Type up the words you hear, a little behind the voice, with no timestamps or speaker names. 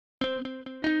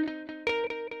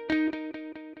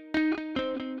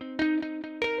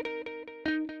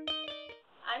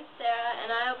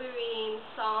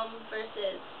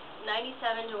verses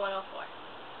 97 to 104.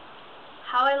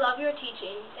 How I love your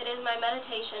teaching, it is my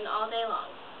meditation all day long.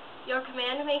 Your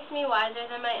command makes me wiser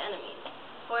than my enemies,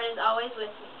 for it is always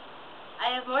with me.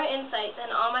 I have more insight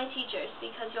than all my teachers,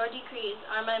 because your decrees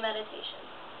are my meditation.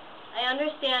 I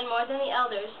understand more than the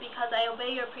elders, because I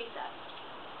obey your precepts.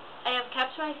 I have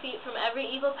kept my feet from every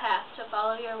evil path to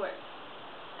follow your word.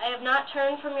 I have not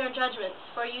turned from your judgments,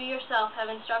 for you yourself have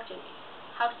instructed me.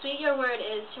 How sweet your word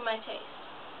is to my taste,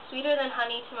 sweeter than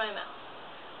honey to my mouth.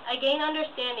 I gain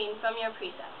understanding from your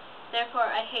precepts, therefore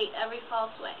I hate every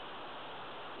false way.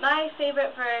 My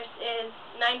favorite verse is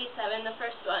 97, the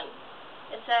first one.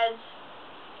 It says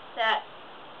that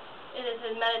it is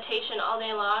his meditation all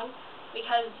day long,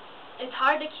 because it's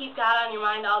hard to keep God on your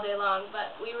mind all day long,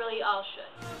 but we really all should.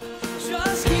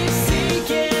 Just